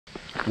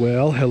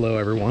Well, hello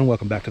everyone.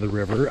 Welcome back to the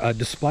river.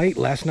 Despite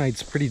last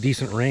night's pretty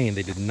decent rain,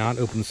 they did not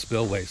open the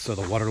spillway, so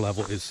the water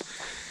level is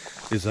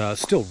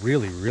still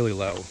really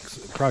low.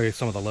 It's probably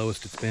some of the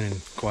lowest it's been in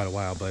quite a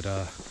while, but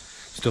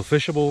still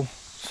fishable.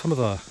 Some of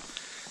the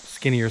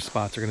skinnier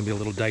spots are going to be a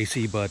little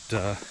dicey, but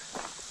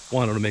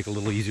wanted to make it a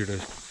little easier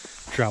to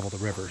travel the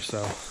river.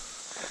 So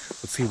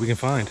let's see what we can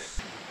find.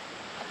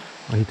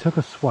 Well, he took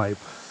a swipe,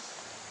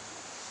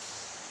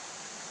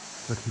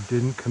 but he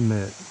didn't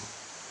commit.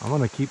 I'm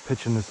gonna keep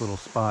pitching this little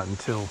spot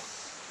until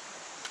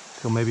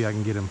maybe I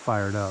can get him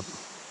fired up.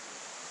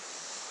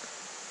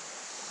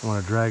 I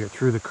want to drag it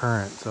through the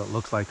current so it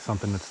looks like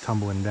something that's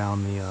tumbling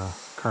down the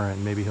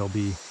current. Maybe he'll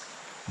be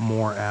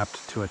more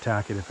apt to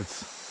attack it if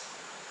it's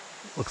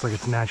looks like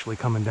it's naturally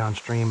coming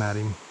downstream at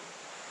him.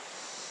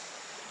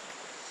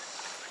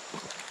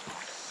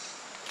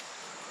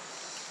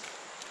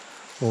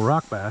 Well,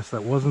 rock bass.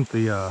 That wasn't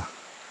the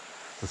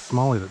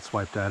smallie that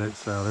swiped at it,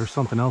 so there's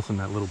something else in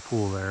that little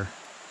pool there.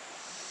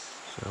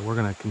 So we're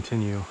going to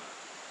continue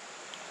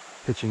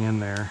pitching in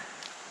there.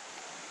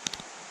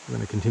 We're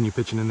going to continue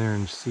pitching in there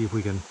and see if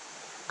we can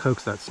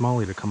coax that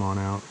smallie to come on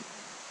out.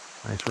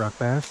 Nice rock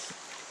bass.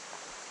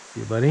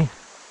 See you, buddy.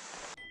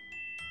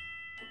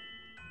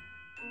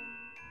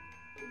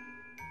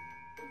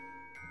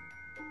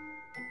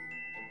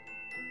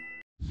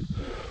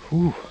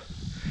 Whew.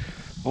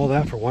 All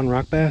that for one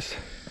rock bass.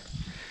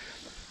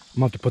 I'm going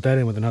to have to put that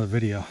in with another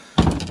video.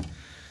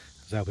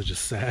 That was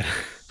just sad.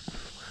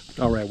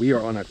 All right, we are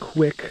on a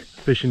quick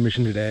fishing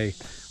mission today.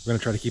 We're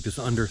gonna try to keep this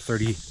under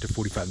 30 to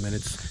 45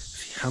 minutes,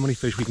 see how many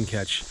fish we can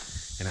catch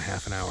in a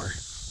half an hour.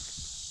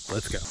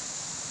 Let's go.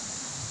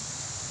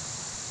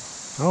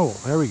 Oh,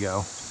 there we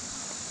go.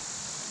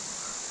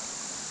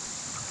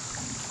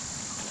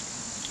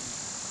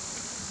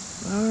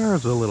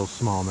 There's a little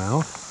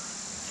smallmouth.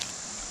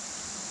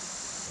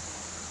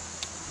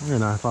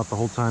 And I thought the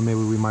whole time maybe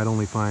we might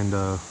only find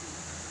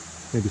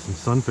maybe some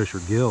sunfish or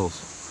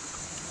gills.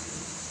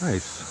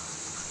 Nice.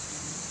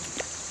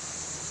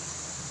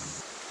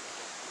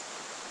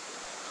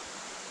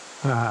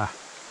 Ah,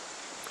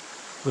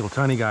 little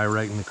tiny guy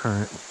right in the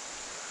current.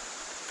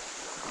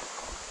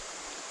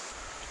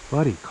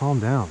 Buddy, calm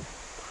down.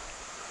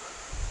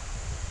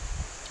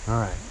 All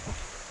right.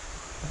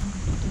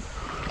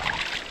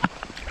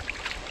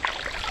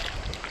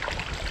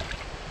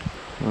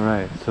 All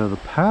right, so the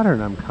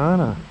pattern I'm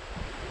kind of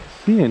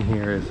seeing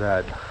here is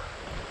that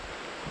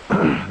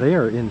they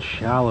are in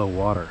shallow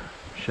water.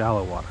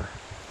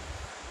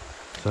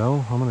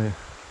 So I'm gonna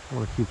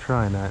keep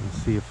trying that and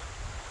see if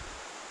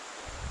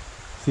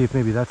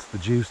maybe that's the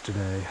juice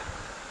today.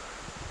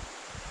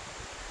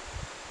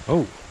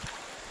 Oh,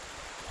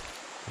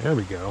 there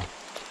we go.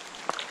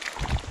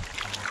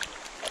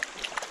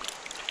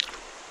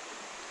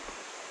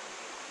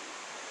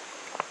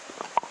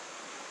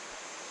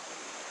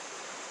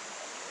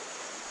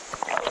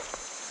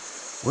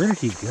 Where did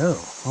he go?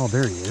 Oh,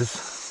 there he is.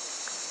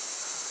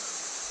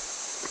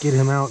 Get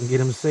him out and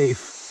get him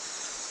safe.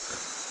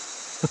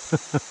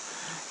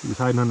 He was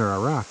hiding under a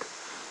rock.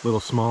 Little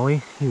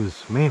smallie. He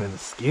was, man, in a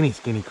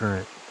skinny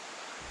current.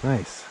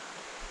 Nice.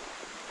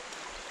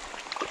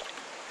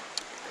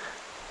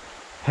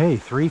 Hey,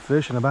 3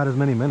 fish in about as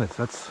many minutes.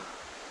 That's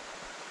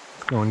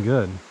going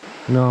good.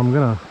 You know, I'm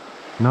gonna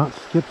not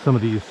skip some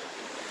of these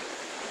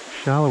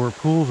shallower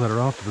pools that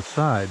are off to the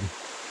side.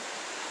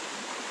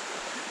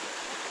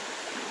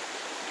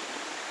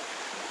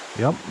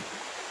 Yep.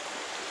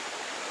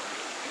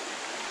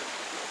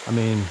 I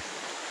mean,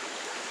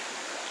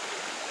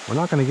 we're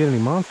not going to get any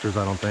monsters,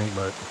 I don't think,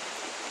 but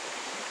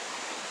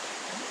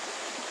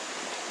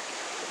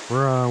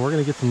we're going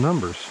to get some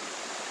numbers.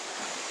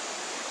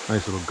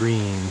 Nice little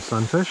green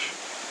sunfish.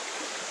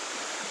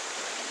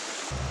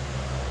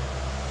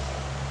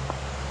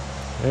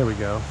 There we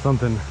go.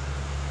 Something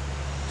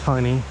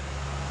tiny,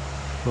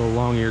 little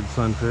long-eared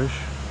sunfish.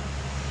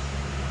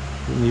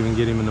 Didn't even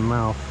get him in the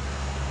mouth.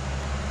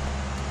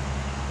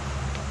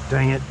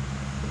 Dang it.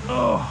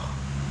 Oh.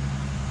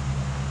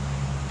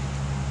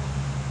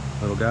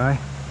 Little guy.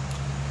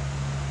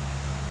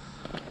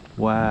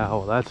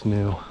 Wow, that's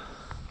new.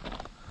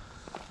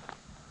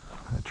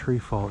 That tree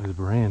fall is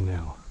brand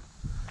new.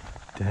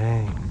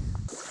 Dang.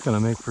 It's gonna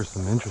make for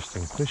some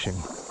interesting fishing.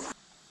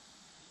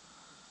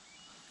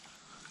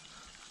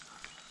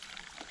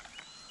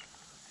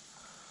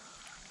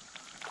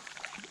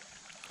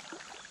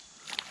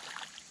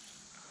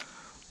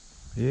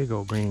 Big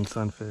old green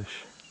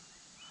sunfish.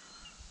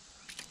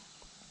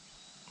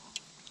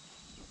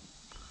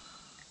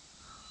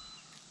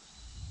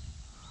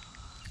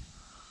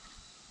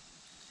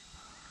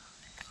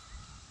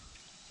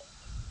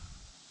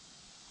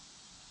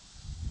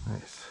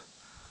 Nice.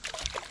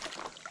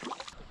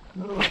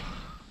 Oh.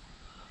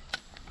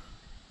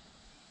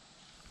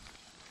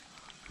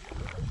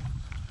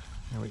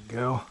 There we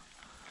go.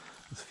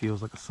 This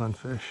feels like a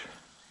sunfish.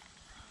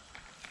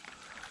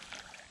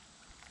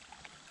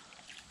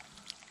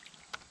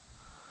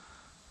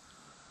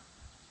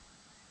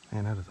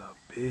 Man, that is a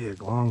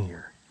big long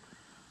ear.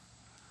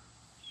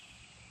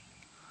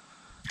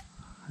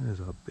 That is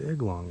a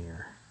big long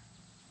ear.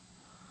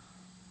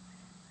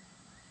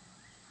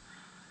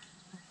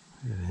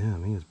 Look at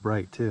him, he is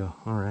bright too.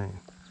 All right.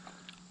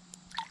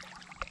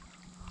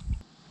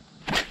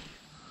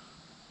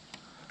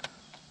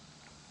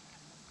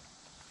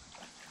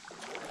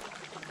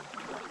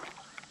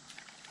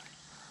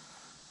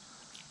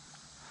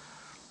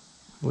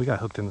 We got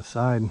hooked in the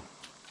side.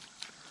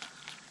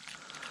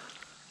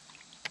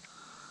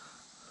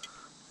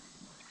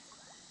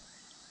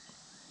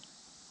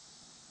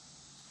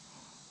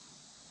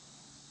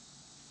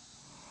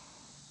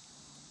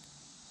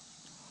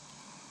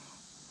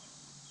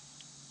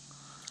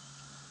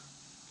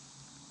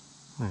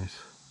 Nice.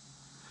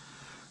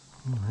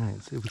 All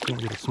right, see if we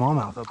can't get a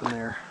smallmouth up in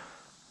there.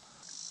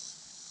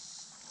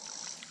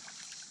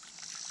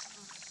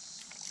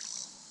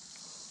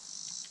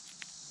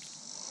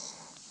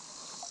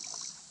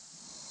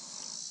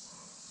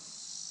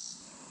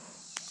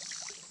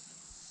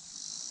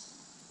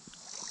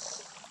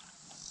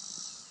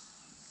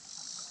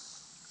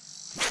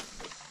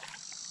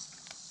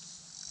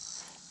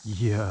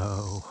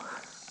 Yo.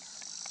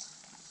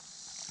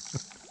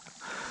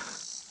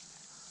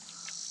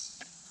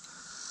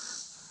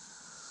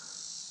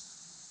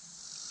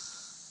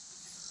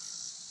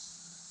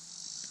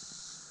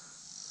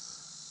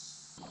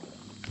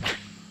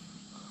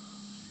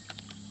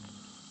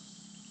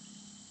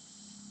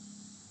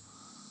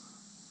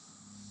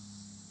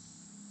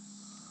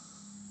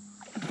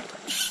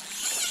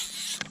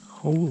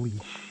 Holy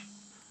sh...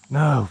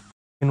 No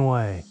f***ing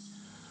way.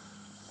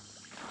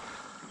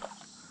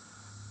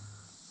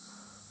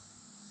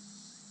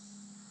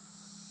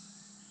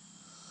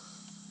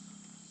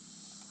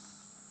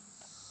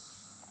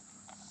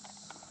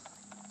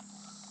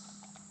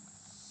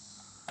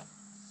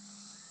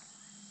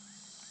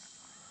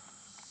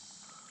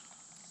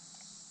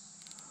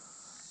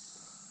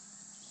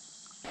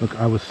 Look,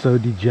 I was so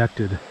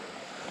dejected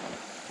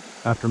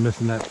after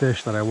missing that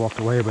fish that I walked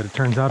away, but it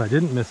turns out I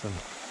didn't miss him.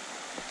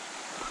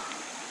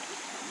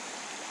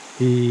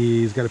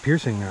 He's got a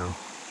piercing now.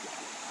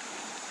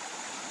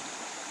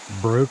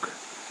 Broke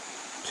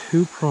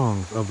 2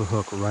 prongs of the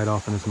hook right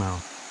off in his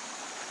mouth.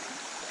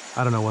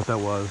 I don't know what that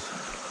was,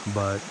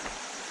 but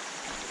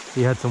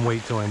he had some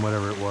weight to him,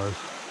 whatever it was.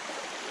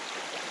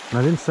 And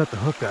I didn't set the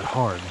hook that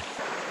hard.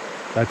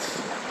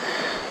 That's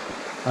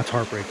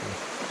heartbreaking.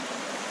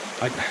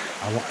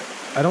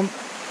 I don't,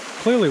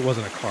 clearly it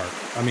wasn't a carp.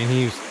 I mean,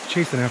 he was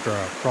chasing after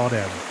a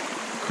crawdad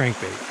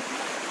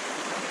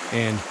crankbait.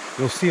 And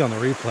you'll see on the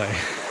replay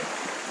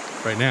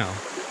right now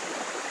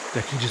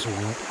that he just,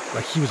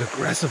 like, he was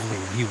aggressively,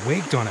 he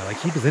waked on it, like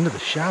he was into the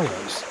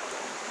shallows.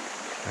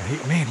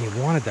 And man, he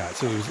wanted that.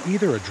 So it was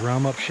either a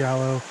drum up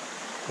shallow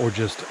or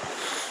just a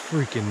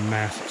freaking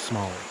massive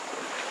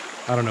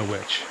smallie. I don't know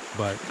which,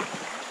 but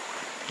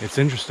it's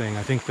interesting.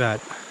 I think that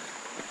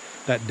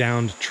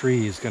downed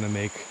tree is going to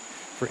make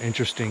for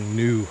interesting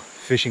new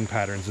fishing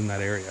patterns in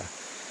that area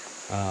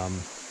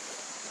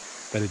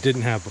that it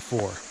didn't have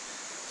before.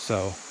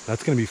 So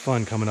that's going to be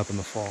fun coming up in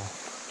the fall.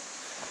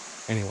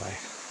 Anyway,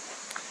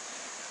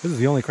 this is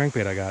the only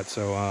crankbait I got,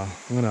 so I'm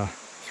going to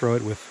throw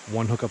it with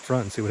 1 hook up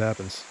front and see what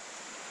happens.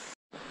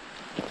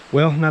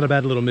 Well, not a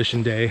bad little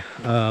mission day.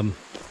 Man,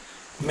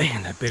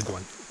 that big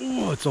one.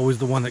 Oh, it's always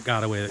the one that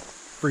got away that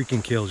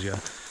freaking kills you.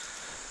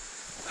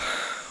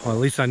 Well,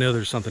 at least I know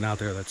there's something out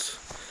there that's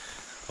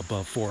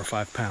above 4 or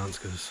 5 pounds,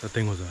 because that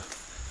thing was a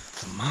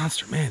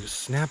monster. Man, just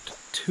snapped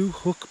 2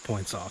 hook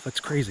points off. That's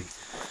crazy.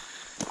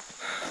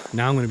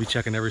 Now I'm going to be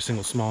checking every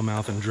single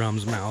smallmouth and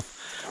drum's mouth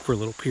for a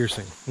little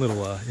piercing,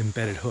 little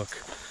embedded hook.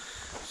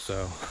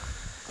 So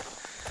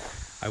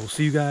I will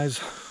see you guys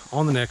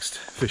on the next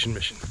fishing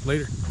mission.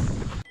 Later.